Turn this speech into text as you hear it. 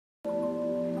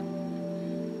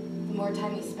more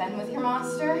time you spend with your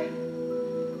monster,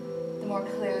 the more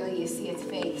clearly you see its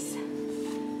face.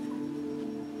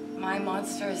 My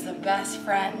monster is the best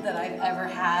friend that I've ever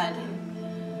had.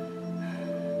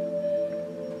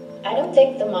 I don't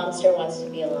think the monster wants to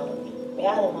be alone.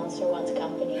 Yeah, the monster wants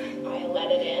company. I let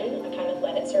it in, I kind of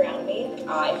let it surround me.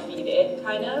 I feed it,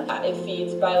 kind of. It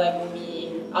feeds by like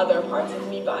me, other parts of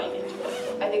me buying into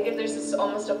it. I think if there's this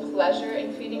almost a pleasure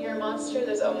in feeding your monster,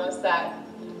 there's almost that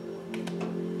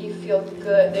you feel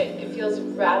good, it feels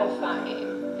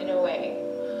gratifying in a way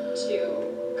to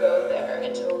go there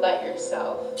and to let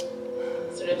yourself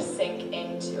sort of sink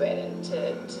into it and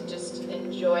to just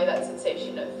enjoy that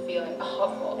sensation of feeling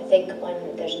awful. I think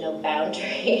when there's no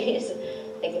boundaries,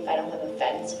 like if I don't have a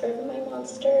fence for my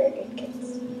monster,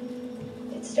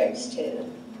 it starts to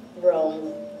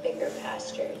roam bigger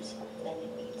pastures than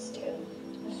it needs to.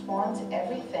 Just wants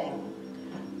everything.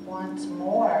 Wants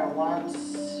more,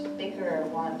 wants bigger,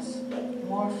 wants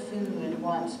more food,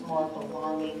 wants more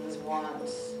belongings,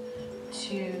 wants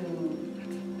to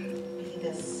be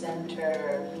the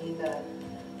center, be the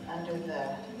under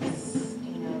the,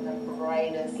 the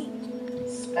brightest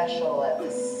special at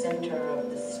the center of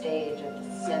the stage, at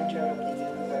the center of the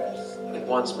universe. It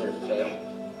wants me to fail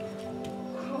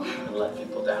and let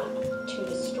people down. To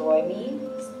destroy me,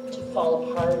 to fall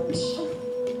apart,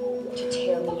 to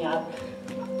tear me up,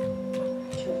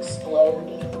 to explode.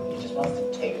 It just wants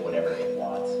to take whatever it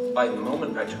wants. By the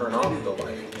moment I turn off the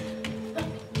light,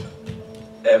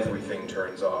 everything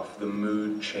turns off. The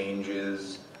mood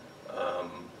changes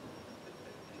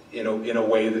in a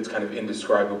way that's kind of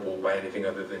indescribable by anything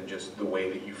other than just the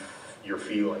way that you're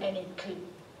feeling. And it could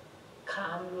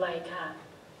come like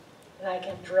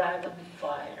a dragon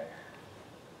fire.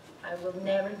 I will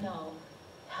never know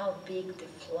how big the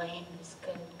flame is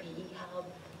going to be,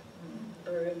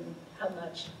 how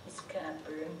much it's going to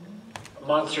burn.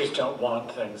 Monsters don't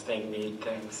want things, they need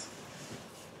things.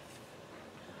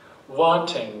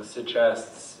 Wanting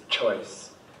suggests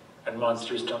choice, and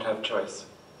monsters don't have choice.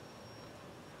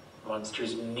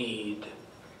 Monsters need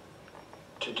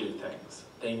to do things.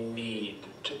 They need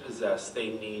to possess, they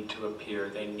need to appear,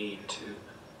 they need to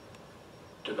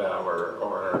devour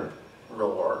or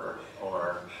roar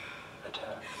or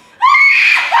attack.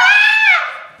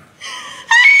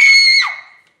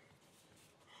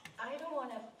 I don't want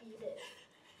to feed it.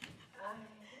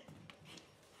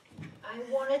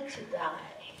 I want it to die.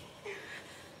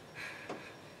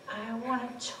 I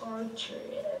want to torture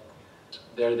it.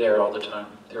 They're there all the time.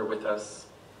 They're with us.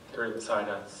 They're inside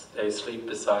us. They sleep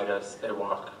beside us. They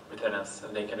walk within us,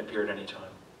 and they can appear at any time.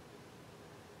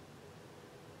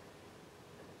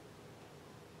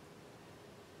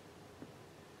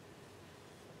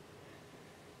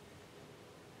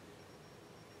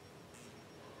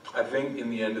 I think at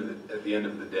the end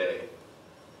of the day,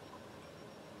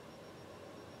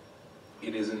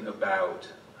 it isn't about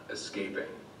escaping.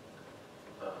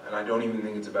 And I don't even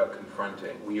think it's about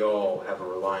confronting. We all have a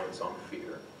reliance on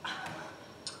fear.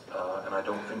 And I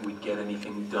don't think we'd get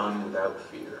anything done without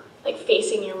fear. Like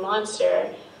facing your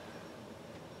monster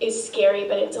is scary,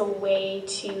 but it's a way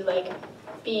to like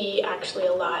be actually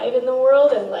alive in the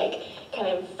world and like kind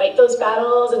of fight those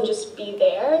battles and just be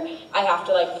there. I have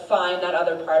to like find that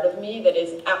other part of me that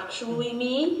is actually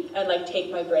me and like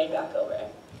take my brain back over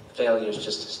it. Failure is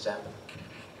just a step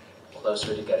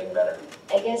closer to getting better.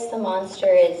 I guess the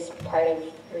monster is part of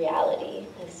reality.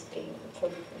 For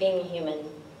being human,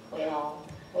 we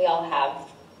all have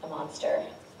a monster.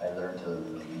 I learned to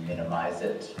minimize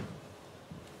it.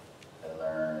 I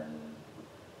learned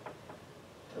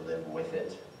to live with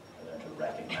it. I learned to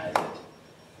recognize it,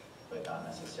 but not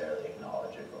necessarily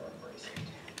acknowledge it or embrace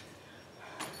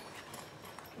it.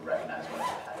 To recognize when it's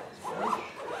had its wish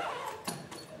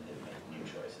and then make new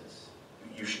choices.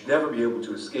 You should never be able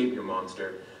to escape your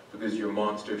monster, because your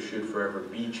monster should forever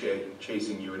be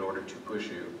chasing you in order to push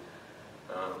you.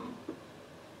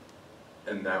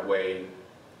 And that way,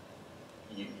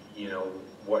 you know,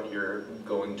 what you're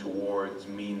going towards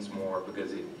means more,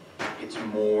 because it's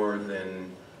more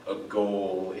than a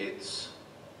goal, it's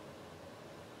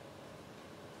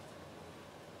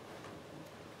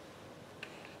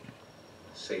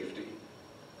safety,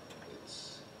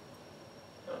 it's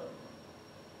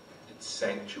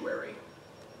sanctuary.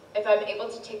 If I'm able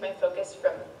to take my focus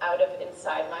from out of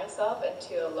inside myself and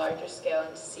to a larger scale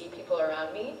and to see people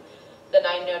around me, then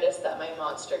I notice that my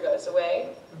monster goes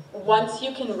away. Once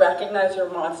you can recognize your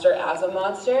monster as a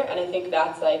monster, and I think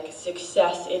that's like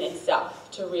success in itself,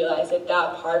 to realize that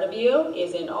that part of you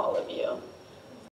is in all of you.